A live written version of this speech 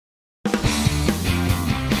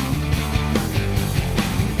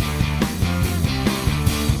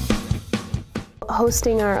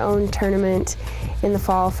hosting our own tournament in the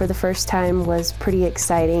fall for the first time was pretty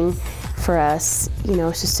exciting for us. You know,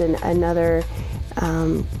 it's just another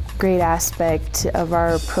great aspect of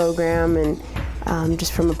our program, and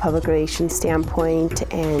just from a public relations standpoint,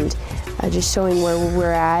 and just showing where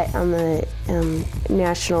we're at on the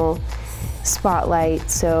national spotlight.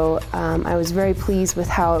 So I was very pleased with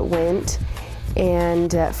how it went,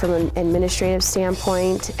 and from an administrative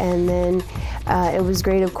standpoint, and then it was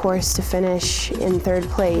great, of course, to finish in third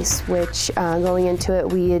place, which going into it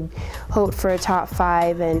we had hoped for a top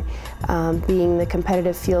 5, and being the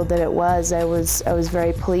competitive field that it was, I was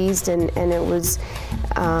very pleased, and it was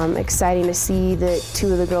exciting to see that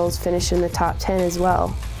 2 of the girls finish in the top 10 as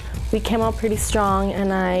well. We came out pretty strong,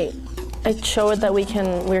 and it showed that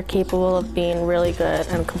we're capable of being really good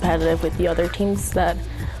and competitive with the other teams that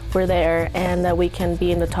were there, and that we can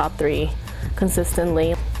be in the top 3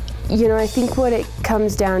 consistently. You know, I think what it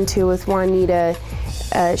comes down to with Juanita,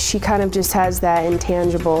 she kind of just has that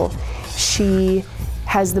intangible. She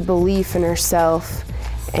has the belief in herself,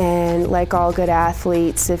 and like all good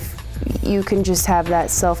athletes, if you can just have that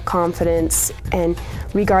self-confidence, and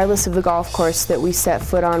regardless of the golf course that we set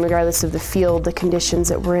foot on, regardless of the field, the conditions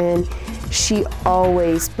that we're in, she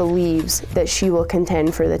always believes that she will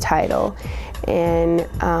contend for the title. And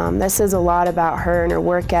that says a lot about her and her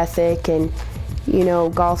work ethic. And you know,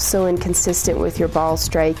 golf's so inconsistent with your ball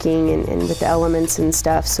striking and with the elements and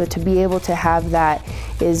stuff, so to be able to have that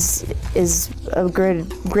is a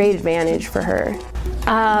great advantage for her.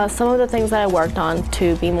 Some of the things that I worked on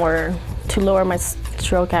to lower my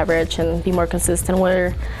stroke average and be more consistent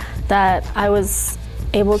were that I was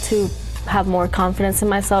able to have more confidence in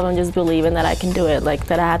myself and just believing that I can do it, like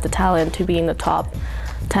that I have the talent to be in the top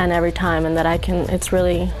 10 every time, and that I can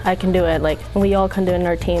do it. Like, we all can do it in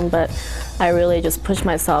our team, but I really just push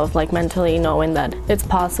myself, like, mentally, knowing that it's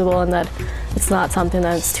possible and that it's not something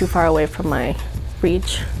that's too far away from my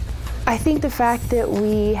reach. I think the fact that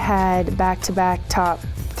we had back-to-back top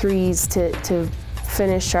 3s to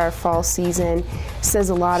finish our fall season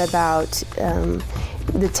says a lot about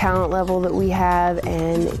the talent level that we have,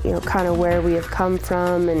 and you know, kind of where we have come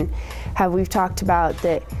from, and how we've talked about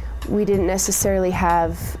that we didn't necessarily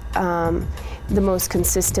have the most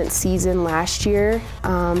consistent season last year.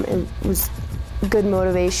 It was good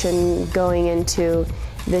motivation going into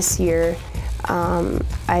this year.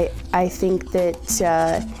 I think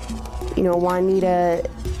that you know, Juanita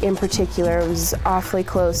in particular was awfully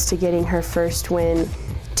close to getting her first win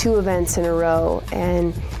 2 events in a row,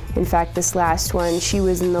 and in fact this last one she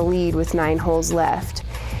was in the lead with 9 holes left.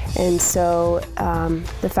 And so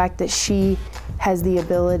the fact that she has the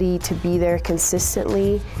ability to be there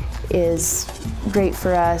consistently is great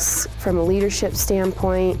for us from a leadership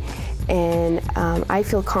standpoint, and I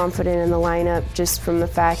feel confident in the lineup just from the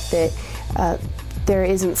fact that there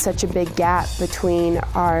isn't such a big gap between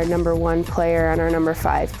our number 1 player and our number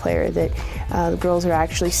 5 player, that the girls are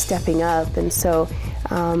actually stepping up, and so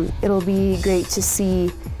it'll be great to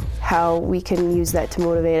see how we can use that to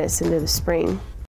motivate us into the spring.